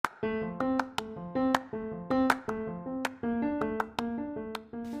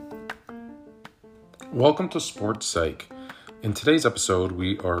Welcome to Sports Psych. In today's episode,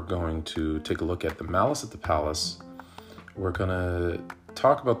 we are going to take a look at the Malice at the Palace. We're going to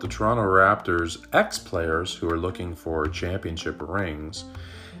talk about the Toronto Raptors ex-players who are looking for championship rings,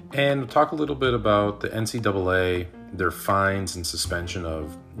 and talk a little bit about the NCAA, their fines and suspension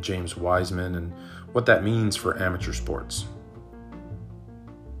of James Wiseman, and what that means for amateur sports.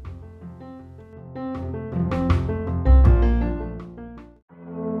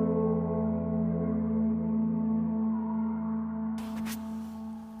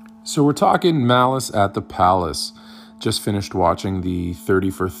 So we're talking Malice at the Palace. Just finished watching the 30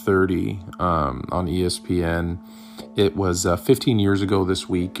 for 30 on ESPN. It was 15 years ago this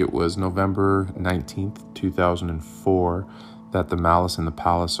week. It was November 19th, 2004, that the Malice in the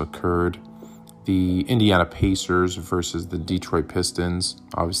Palace occurred. The Indiana Pacers versus the Detroit Pistons,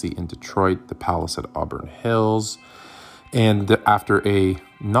 obviously in Detroit, the Palace at Auburn Hills. And after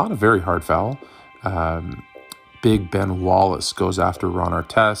not a very hard foul, Big Ben Wallace goes after Ron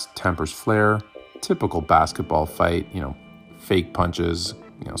Artest, tempers flare, typical basketball fight, fake punches,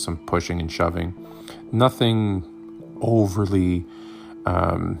 some pushing and shoving. Nothing overly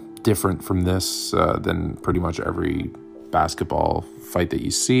different from this than pretty much every basketball fight that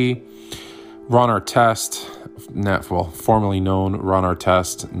you see. Ron Artest, formerly known Ron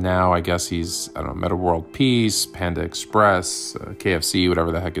Artest, now I guess he's, Meta World Peace, Panda Express, KFC,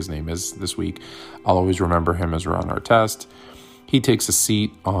 whatever the heck his name is this week. I'll always remember him as Ron Artest. He takes a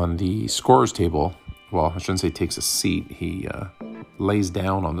seat on the scorer's table. Well, I shouldn't say takes a seat. He lays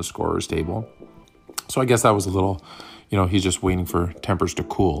down on the scorer's table. So I guess that was a little, he's just waiting for tempers to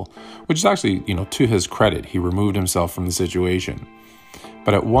cool, which is actually, to his credit, he removed himself from the situation.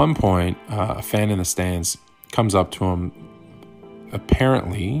 But at one point, a fan in the stands comes up to him,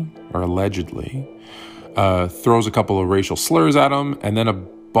 apparently, or allegedly, throws a couple of racial slurs at him, and then a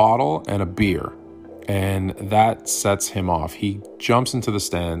bottle and a beer. And that sets him off. He jumps into the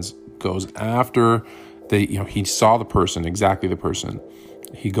stands, goes after he saw the person, exactly the person.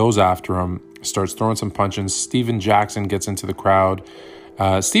 He goes after him, starts throwing some punches. Steven Jackson gets into the crowd.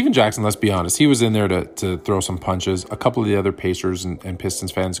 Steven Jackson, let's be honest, he was in there to throw some punches. A couple of the other Pacers and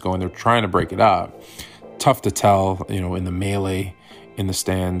Pistons fans go in there trying to break it up. Tough to tell, in the melee in the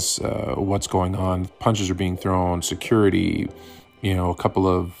stands, what's going on. Punches are being thrown, security, a couple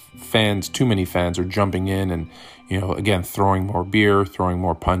of fans, too many fans are jumping in and, again, throwing more beer, throwing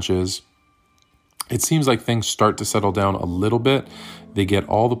more punches. It seems like things start to settle down a little bit. They get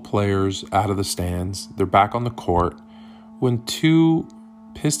all the players out of the stands. They're back on the court when two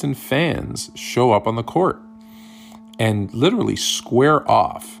Piston fans show up on the court and literally square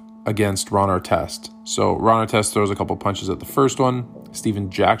off against Ron Artest. So Ron Artest throws a couple punches at the first one. Steven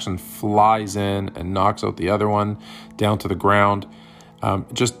Jackson flies in and knocks out the other one down to the ground.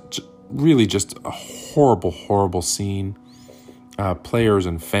 Just a horrible, horrible scene. Players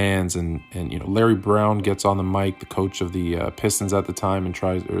and fans and Larry Brown gets on the mic, the coach of the Pistons at the time, and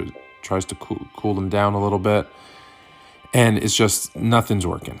tries to cool them down a little bit. And it's just, nothing's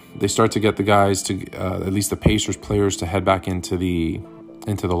working. They start to get the guys to, at least the Pacers players, to head back into the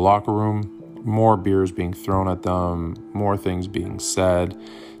locker room. More beers being thrown at them, more things being said.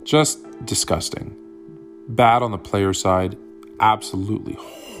 Just disgusting. Bad on the player side, absolutely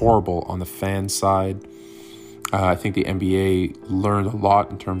horrible on the fan side. I think the NBA learned a lot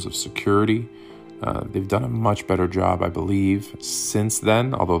in terms of security. They've done a much better job, I believe, since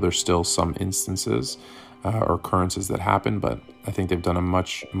then, although there's still some instances or occurrences that happen, but I think they've done a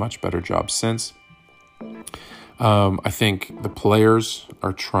much, much better job since. I think the players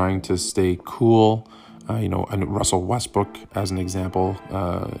are trying to stay cool. And Russell Westbrook, as an example,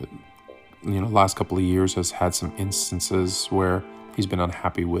 last couple of years has had some instances where he's been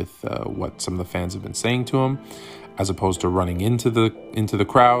unhappy with what some of the fans have been saying to him, as opposed to running into the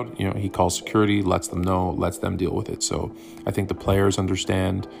crowd. He calls security, lets them know, lets them deal with it. So I think the players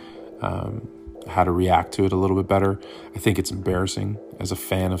understand how to react to it a little bit better. I think it's embarrassing as a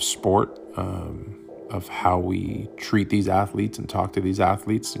fan of sport, of how we treat these athletes and talk to these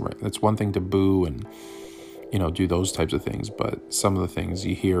athletes. Right? That's one thing to boo and do those types of things, but some of the things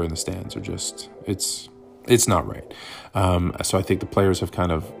you hear in the stands are just, it's not right. So I think the players have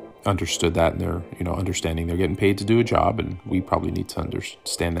kind of understood that, and they're understanding they're getting paid to do a job, and we probably need to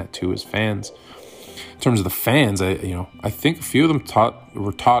understand that too as fans. In terms of the fans, I think a few of them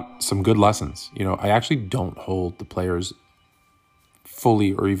were taught some good lessons. I actually don't hold the players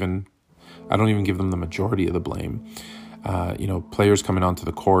fully, or even I don't even give them the majority of the blame. Players coming onto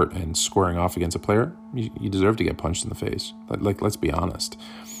the court and squaring off against a player, you deserve to get punched in the face. Let's be honest.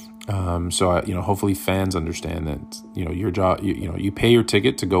 Hopefully fans understand that, your job, you pay your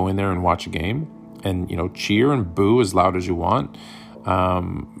ticket to go in there and watch a game and, cheer and boo as loud as you want.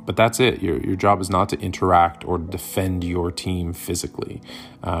 But that's it. Your job is not to interact or defend your team physically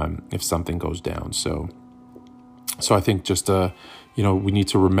if something goes down. So I think just, we need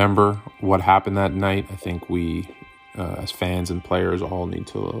to remember what happened that night. I think we, as fans and players, all need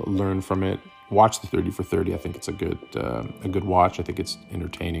to learn from it. Watch the 30 for 30. I think it's a good watch. I think it's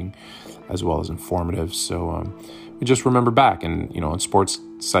entertaining as well as informative. So we just remember back, and on Sports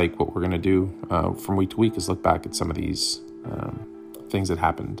Psych, what we're going to do from week to week is look back at some of these things that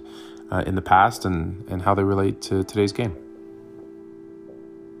happened in the past and how they relate to today's game.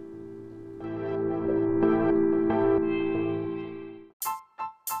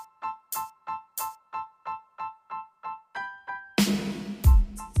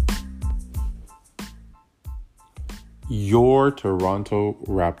 Your Toronto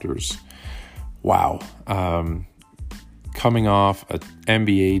Raptors. Wow. Coming off an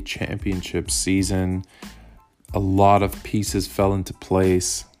NBA championship season, a lot of pieces fell into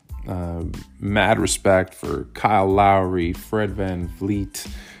place. Mad respect for Kyle Lowry, Fred VanVleet,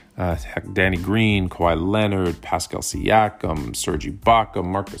 Danny Green, Kawhi Leonard, Pascal Siakam, Serge Ibaka,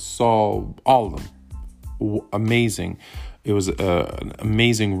 Marc Gasol, all of them. Amazing. It was an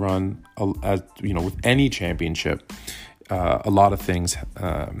amazing run. With any championship, a lot of things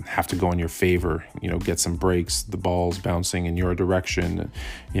have to go in your favor. Get some breaks, the ball's bouncing in your direction.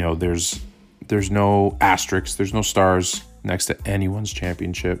 There's no asterisks, there's no stars next to anyone's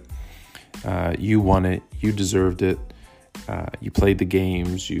championship. You won it, you deserved it. You played the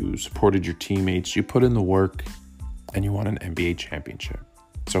games, you supported your teammates, you put in the work, and you won an NBA championship.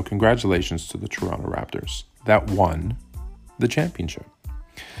 So congratulations to the Toronto Raptors that won the championship.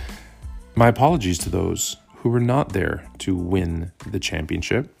 My apologies to those who were not there to win the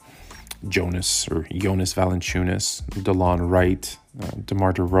championship. Jonas Valanciunas, DeLon Wright,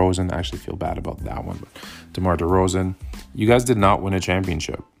 DeMar DeRozan. I actually feel bad about that one, but DeMar DeRozan, you guys did not win a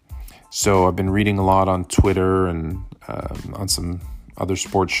championship. So I've been reading a lot on Twitter and on some other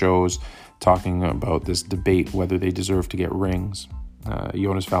sports shows talking about this debate, whether they deserve to get rings.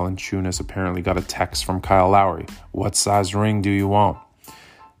 Jonas Valanciunas apparently got a text from Kyle Lowry. What size ring do you want?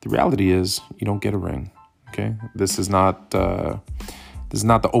 The reality is you don't get a ring. Okay, this is not the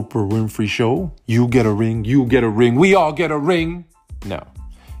Oprah Winfrey show. You get a ring, we all get a ring. No,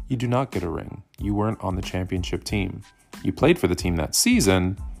 you do not get a ring. You weren't on the championship team. You played for the team that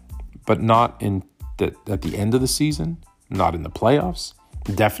season, but not at the end of the season, not in the playoffs,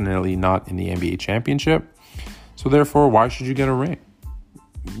 definitely not in the NBA championship. So therefore, why should you get a ring?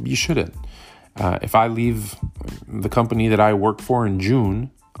 You shouldn't. If I leave the company that I work for in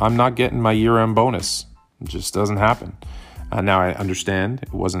June, I'm not getting my year-end bonus. It just doesn't happen. Now I understand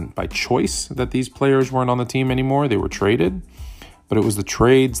it wasn't by choice that these players weren't on the team anymore. They were traded, but it was the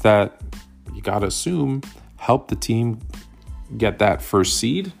trades that you got to assume helped the team get that first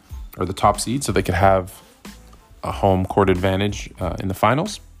seed or the top seed so they could have a home court advantage in the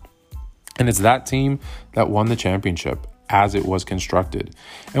finals. And it's that team that won the championship as it was constructed.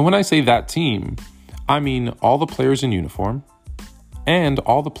 And when I say that team, I mean all the players in uniform and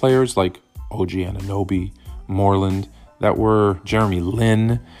all the players like OG Anunoby, Moreland, that were Jeremy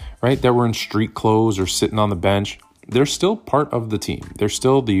Lin, right? That were in street clothes or sitting on the bench. They're still part of the team. They're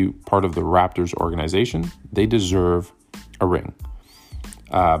still the part of the Raptors organization. They deserve a ring.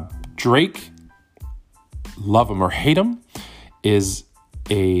 Drake, love him or hate him, is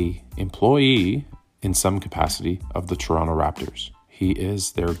a employee in some capacity of the Toronto Raptors. He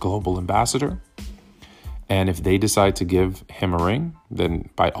is their global ambassador. And if they decide to give him a ring, then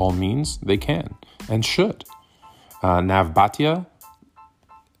by all means, they can and should. Nav Bhatia,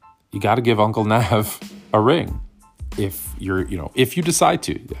 you got to give Uncle Nav a ring. If you decide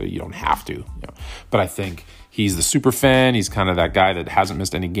to, you don't have to. But I think he's the super fan. He's kind of that guy that hasn't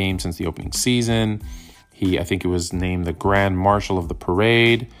missed any games since the opening season. I think he was named the Grand Marshal of the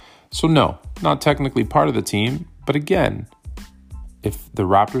parade. So no, not technically part of the team. But again, if the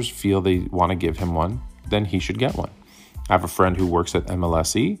Raptors feel they want to give him one, then he should get one. I have a friend who works at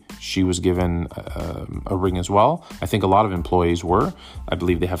MLSE. She was given a ring as well. I think a lot of employees were. I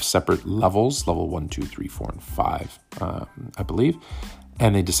believe they have separate levels, level 1, 2, 3, 4, and 5, I believe.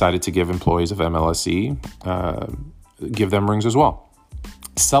 And they decided to give employees of MLSE, give them rings as well.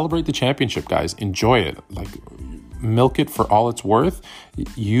 Celebrate the championship, guys. Enjoy it. Like, milk it for all it's worth.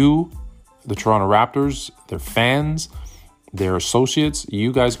 You, the Toronto Raptors, their fans, their associates,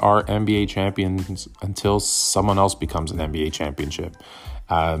 you guys are NBA champions until someone else becomes an NBA championship.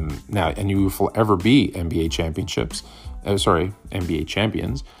 And you will forever be NBA championships NBA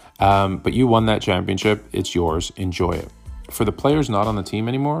champions. But you won that championship. It's yours. Enjoy it. For the players not on the team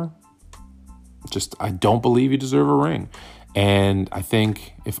anymore, I don't believe you deserve a ring. And I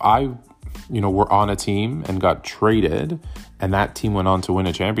think if I, were on a team and got traded and that team went on to win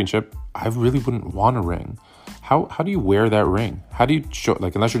a championship, I really wouldn't want a ring. How do you wear that ring? How do you show,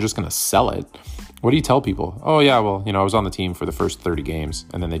 unless you're just going to sell it, what do you tell people? Oh yeah, well, I was on the team for the first 30 games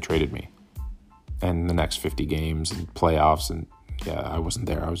and then they traded me. And the next 50 games and playoffs, and yeah, I wasn't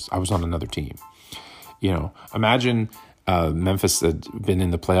there. I was on another team. Imagine Memphis had been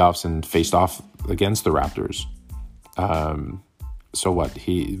in the playoffs and faced off against the Raptors. So what?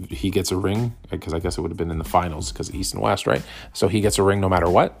 He gets a ring, because I guess it would have been in the finals because East and West, right? So he gets a ring no matter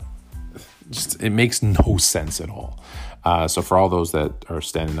what. It makes no sense at all. So for all those that are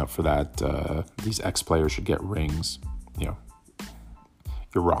standing up for that, these ex-players should get rings. You're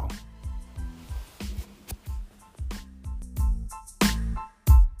wrong.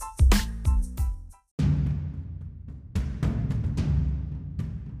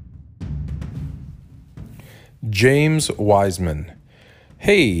 James Wiseman.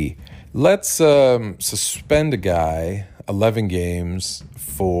 Hey, let's suspend a guy 11 games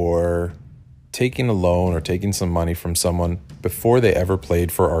for taking a loan or taking some money from someone before they ever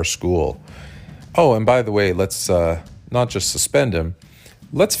played for our school. Oh, and by the way, let's not just suspend him,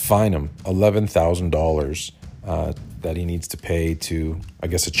 let's fine him $11,000 that he needs to pay to, I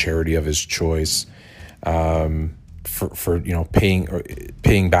guess, a charity of his choice for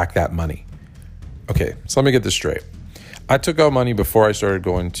paying back that money. Okay, so let me get this straight. I took out money before I started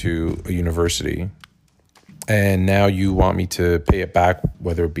going to a university, and now you want me to pay it back,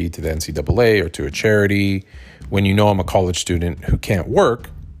 whether it be to the NCAA or to a charity, when I'm a college student who can't work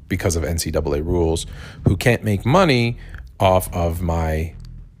because of NCAA rules, who can't make money off of my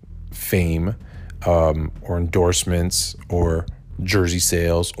fame or endorsements or jersey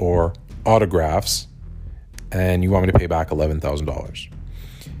sales or autographs, and you want me to pay back $11,000.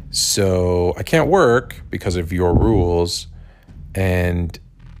 So I can't work because of your rules, and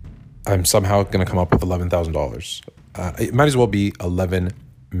I'm somehow going to come up with $11,000. It might as well be $11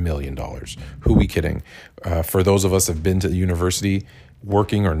 million. Who are we kidding? For those of us that have been to the university,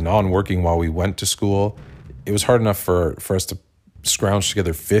 working or non-working while we went to school, it was hard enough for us to scrounge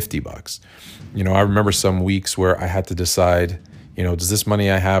together $50. I remember some weeks where I had to decide, does this money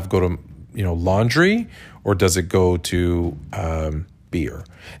I have go to, laundry, or does it go to beer?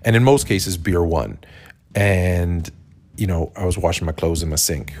 And in most cases, beer won. And, I was washing my clothes in my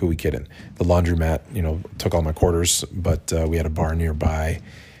sink. Who we kidding? The laundromat, took all my quarters, but we had a bar nearby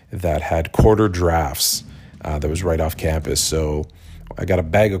that had quarter drafts that was right off campus. So I got a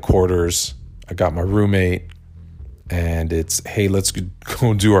bag of quarters. I got my roommate, and it's, hey, let's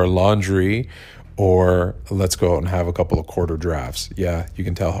go do our laundry, or let's go out and have a couple of quarter drafts. Yeah, you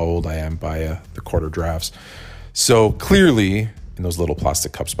can tell how old I am by the quarter drafts. So clearly, in those little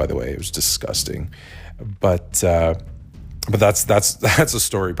plastic cups, by the way, it was disgusting. But that's a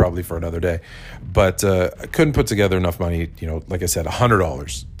story probably for another day. But I couldn't put together enough money, like I said,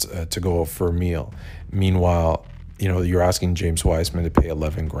 $100 to go for a meal. Meanwhile, you're asking James Wiseman to pay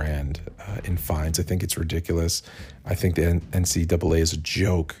 $11,000 in fines. I think it's ridiculous. I think the NCAA is a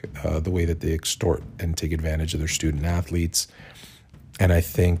joke, the way that they extort and take advantage of their student athletes. And I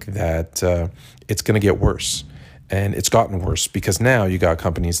think that it's going to get worse. And it's gotten worse because now you got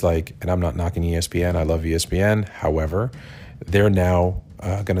companies like, and I'm not knocking ESPN, I love ESPN. However, they're now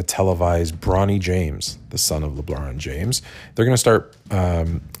going to televise Bronny James, the son of LeBron James. They're going to start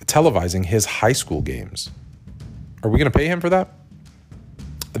televising his high school games. Are we going to pay him for that?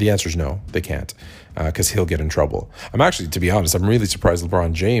 The answer is no, they can't, because he'll get in trouble. I'm actually, to be honest, I'm really surprised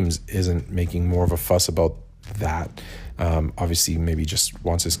LeBron James isn't making more of a fuss about that. Obviously, maybe just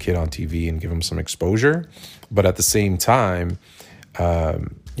wants his kid on TV and give him some exposure. But at the same time,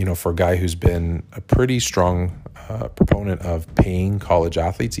 for a guy who's been a pretty strong proponent of paying college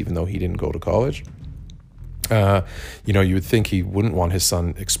athletes, even though he didn't go to college, you would think he wouldn't want his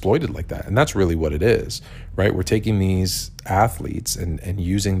son exploited like that. And that's really what it is, right? We're taking these athletes and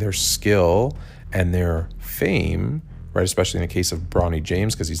using their skill and their fame, right? Especially in the case of Bronny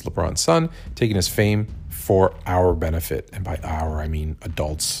James, because he's LeBron's son, taking his fame for our benefit. And by our, I mean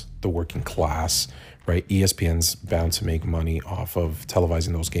adults, the working class, right? ESPN's bound to make money off of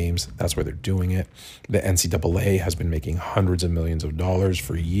televising those games. That's why they're doing it. The NCAA has been making hundreds of millions of dollars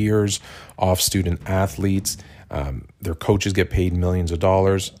for years off student athletes. Their coaches get paid millions of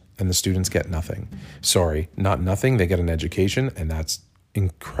dollars, and the students get nothing. Sorry, not nothing. They get an education, and that's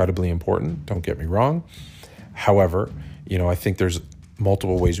incredibly important. Don't get me wrong. However, I think there's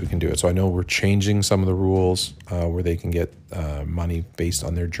multiple ways we can do it. So I know we're changing some of the rules where they can get money based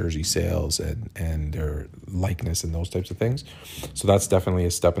on their jersey sales and their likeness and those types of things. So that's definitely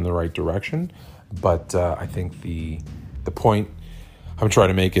a step in the right direction. But I think the point I'm trying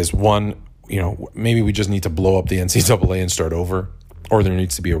to make is, one, maybe we just need to blow up the NCAA and start over, or there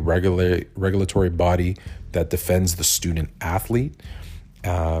needs to be a regulatory body that defends the student athlete,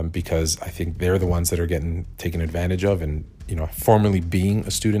 because I think they're the ones that are getting taken advantage of. And, formerly being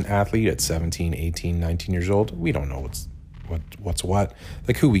a student athlete at 17, 18, 19 years old, we don't know what's what.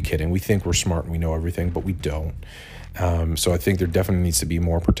 Like, who we kidding? We think we're smart and we know everything, but we don't. So I think there definitely needs to be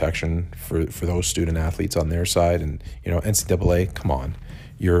more protection for those student athletes on their side. And, NCAA, come on.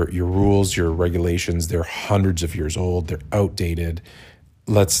 Your rules, your regulations, they're hundreds of years old. They're outdated.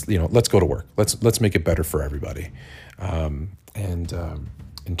 Let's go to work. Let's make it better for everybody. In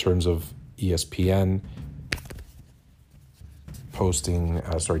terms of ESPN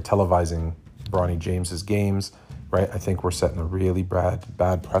televising Bronny James's games, right? I think we're setting a really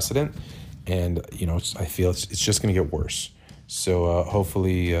bad precedent, and I feel it's just going to get worse. So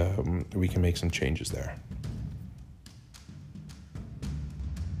hopefully we can make some changes there.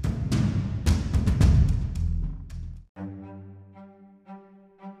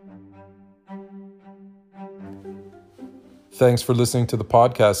 Thanks for listening to the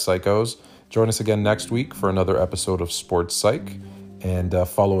podcast, Psychos. Join us again next week for another episode of Sports Psych, and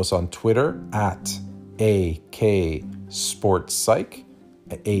follow us on Twitter at AK Sports Psych.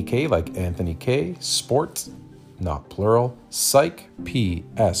 AK like Anthony K, Sport, not plural, Psych,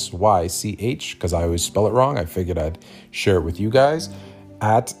 PSYCH, because I always spell it wrong. I figured I'd share it with you guys.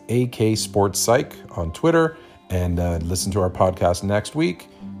 At AK Sports Psych on Twitter, and listen to our podcast next week.